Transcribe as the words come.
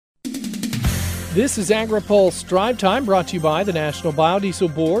This is AgriPulse Drive Time, brought to you by the National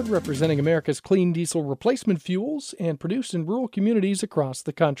Biodiesel Board, representing America's clean diesel replacement fuels and produced in rural communities across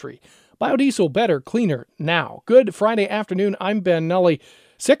the country. Biodiesel, better, cleaner, now. Good Friday afternoon. I'm Ben Nuelle.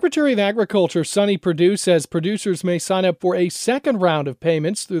 Secretary of Agriculture Sonny Perdue says producers may sign up for a second round of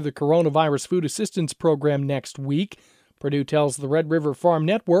payments through the Coronavirus Food Assistance Program next week. Perdue tells the Red River Farm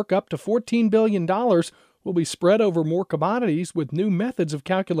Network up to $14 billion will be spread over more commodities with new methods of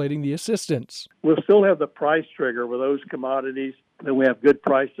calculating the assistance. We'll still have the price trigger with those commodities that we have good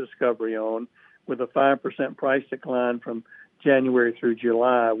price discovery on, with a 5% price decline from January through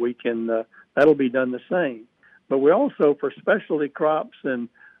July. That'll be done the same. But we also, for specialty crops and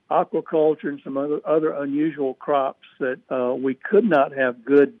aquaculture and some other unusual crops that we could not have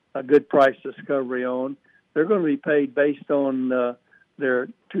a good price discovery on, they're going to be paid based on their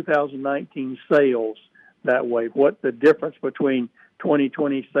 2019 sales that way, what the difference between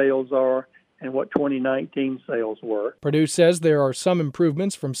 2020 sales are and what 2019 sales were. Perdue says there are some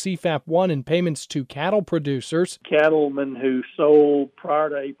improvements from CFAP 1 in payments to cattle producers. Cattlemen who sold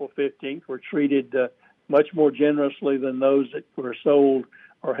prior to April 15th were treated much more generously than those that were sold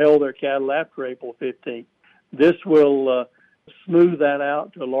or held their cattle after April 15th. This will smooth that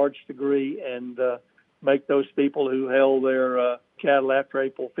out to a large degree and make those people who held their cattle after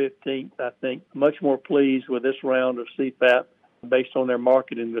April 15th, I think, much more pleased with this round of CFAP based on their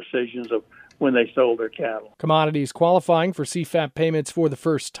marketing decisions of when they sold their cattle. Commodities qualifying for CFAP payments for the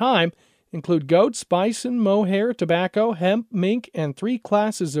first time include goats, bison, mohair, tobacco, hemp, mink, and 3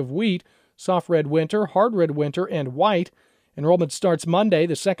 classes of wheat: soft red winter, hard red winter, and white. Enrollment starts Monday.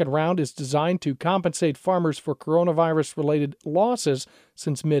 The second round is designed to compensate farmers for coronavirus-related losses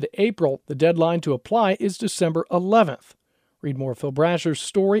since mid-April. The deadline to apply is December 11th. Read more of Phil Brasher's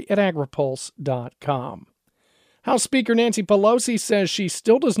story at agripulse.com. House Speaker Nancy Pelosi says she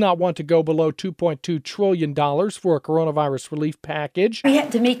still does not want to go below $2.2 trillion for a coronavirus relief package. We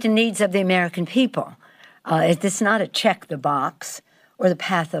have to meet the needs of the American people. It's not a check the box or the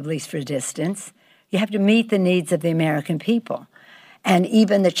path of least resistance. You have to meet the needs of the American people. And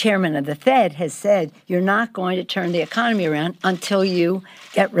even the chairman of the Fed has said you're not going to turn the economy around until you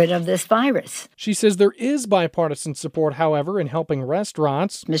get rid of this virus. She says there is bipartisan support, however, in helping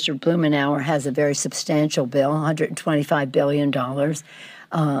restaurants. Mr. Blumenauer has a very substantial bill, $125 billion,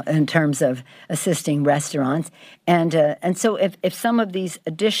 in terms of assisting restaurants. And so if some of these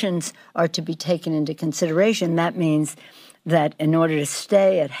additions are to be taken into consideration, that means that in order to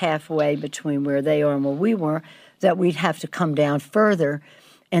stay at halfway between where they are and where we were, that we'd have to come down further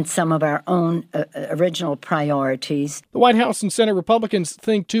in some of our own original priorities. The White House and Senate Republicans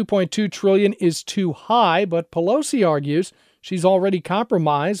think $2.2 trillion is too high, but Pelosi argues she's already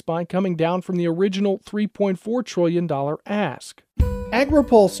compromised by coming down from the original $3.4 trillion ask.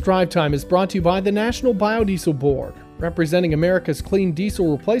 AgriPulse Drive Time is brought to you by the National Biodiesel Board, representing America's clean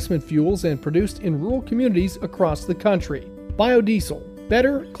diesel replacement fuels and produced in rural communities across the country. Biodiesel,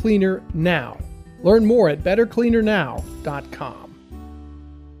 better, cleaner, now. Learn more at bettercleanernow.com.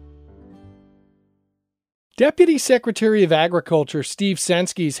 Deputy Secretary of Agriculture Steve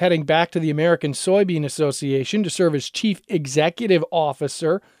Censky is heading back to the American Soybean Association to serve as Chief Executive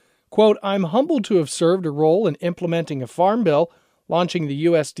Officer. Quote, "I'm humbled to have served a role in implementing a farm bill, launching the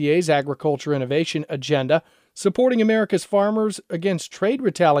USDA's agriculture innovation agenda, supporting America's farmers against trade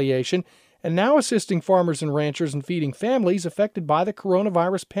retaliation, and now assisting farmers and ranchers in feeding families affected by the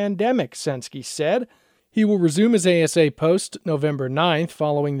coronavirus pandemic," Censky said. He will resume his ASA post November 9th,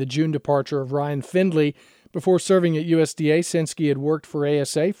 following the June departure of Ryan Findley. Before serving at USDA, Censky had worked for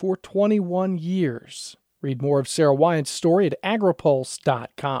ASA for 21 years. Read more of Sarah Wyant's story at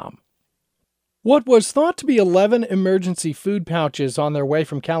agripulse.com. What was thought to be 11 emergency food pouches on their way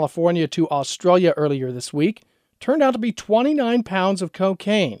from California to Australia earlier this week turned out to be 29 pounds of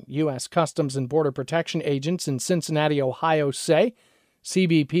cocaine, U.S. Customs and Border Protection agents in Cincinnati, Ohio say.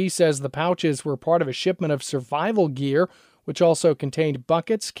 CBP says the pouches were part of a shipment of survival gear, which also contained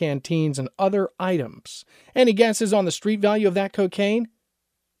buckets, canteens, and other items. Any guesses on the street value of that cocaine?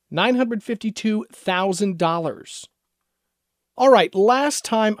 $952,000. All right, last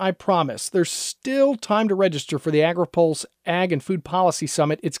time I promised, there's still time to register for the AgriPulse Ag and Food Policy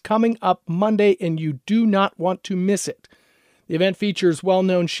Summit. It's coming up Monday, and you do not want to miss it. The event features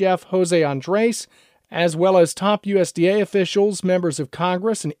well-known chef Jose Andres, as well as top USDA officials, members of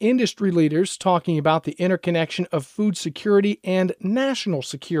Congress, and industry leaders talking about the interconnection of food security and national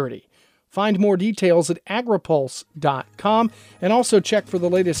security. Find more details at agripulse.com, and also check for the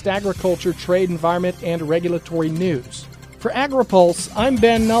latest agriculture, trade, environment, and regulatory news. For AgriPulse, I'm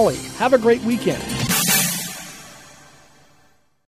Ben Nuelle. Have a great weekend.